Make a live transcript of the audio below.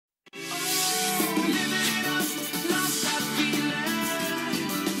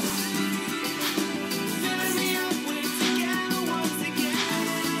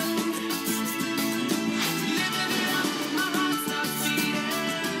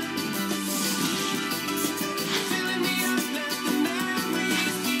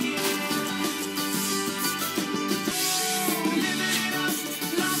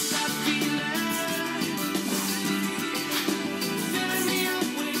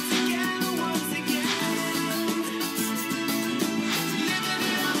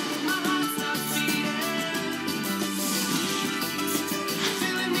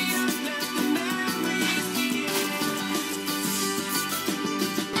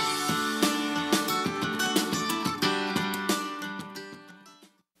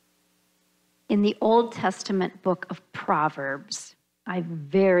In the Old Testament book of Proverbs, I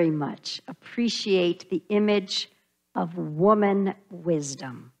very much appreciate the image of woman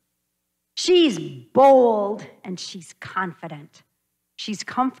wisdom. She's bold and she's confident. She's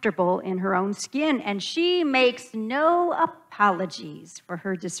comfortable in her own skin and she makes no apologies for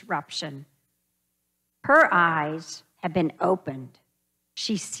her disruption. Her eyes have been opened.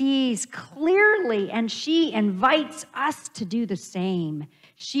 She sees clearly and she invites us to do the same.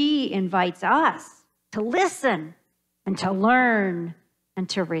 She invites us to listen and to learn and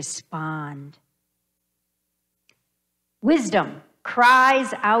to respond. Wisdom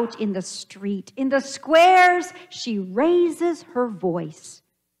cries out in the street. In the squares, she raises her voice.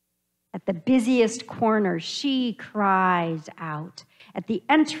 At the busiest corners, she cries out. At the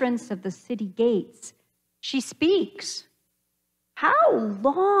entrance of the city gates, she speaks. How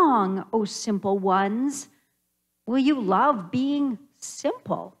long, O simple ones, will you love being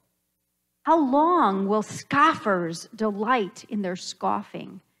simple? How long will scoffers delight in their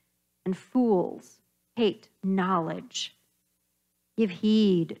scoffing and fools hate knowledge? Give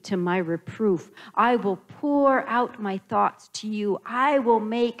heed to my reproof. I will pour out my thoughts to you. I will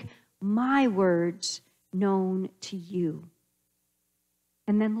make my words known to you.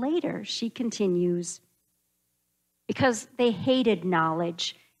 And then later she continues, because they hated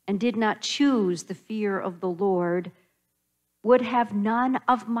knowledge and did not choose the fear of the Lord, would have none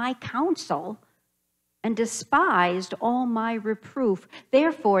of my counsel, and despised all my reproof.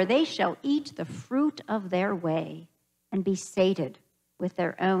 Therefore they shall eat the fruit of their way and be sated with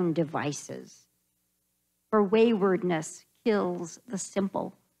their own devices. For waywardness kills the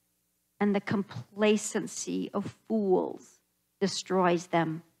simple, and the complacency of fools destroys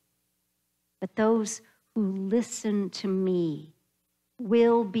them. But those who listen to me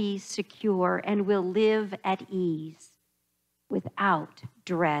will be secure and will live at ease without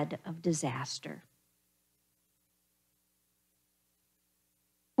dread of disaster.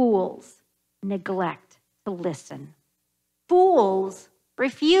 Fools neglect to listen. Fools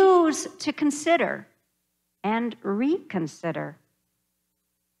refuse to consider and reconsider.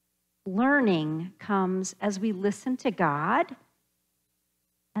 Learning comes as we listen to God,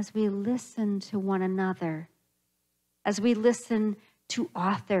 as we listen to one another, as we listen to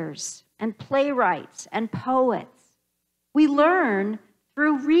authors and playwrights and poets. We learn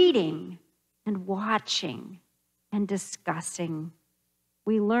through reading and watching and discussing.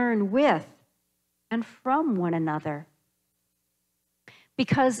 We learn with and from one another.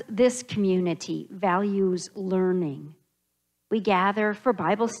 Because this community values learning, we gather for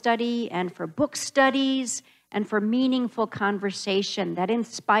Bible study and for book studies and for meaningful conversation that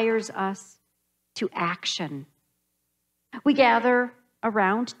inspires us to action. We gather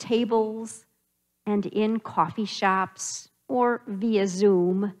around tables and in coffee shops or via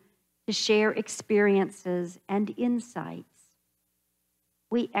Zoom to share experiences and insights.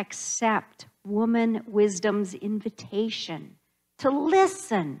 We accept woman wisdom's invitation to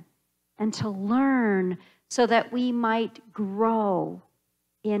listen and to learn so that we might grow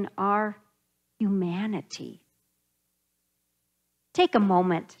in our humanity. Take a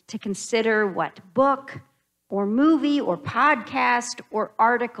moment to consider what book or movie or podcast or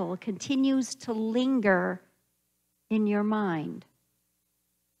article continues to linger in your mind.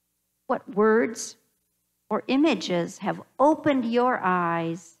 What words or images have opened your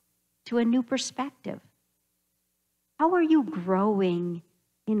eyes to a new perspective? How are you growing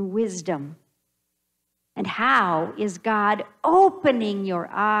in wisdom? And how is God opening your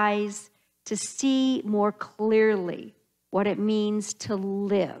eyes to see more clearly what it means to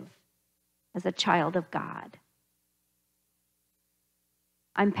live as a child of God?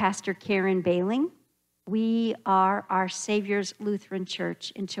 I'm Pastor Karen Bailing. We are our Saviour's Lutheran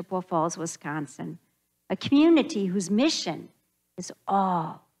Church in Chippewa Falls, Wisconsin, a community whose mission is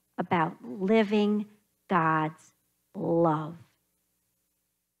all about living God's love.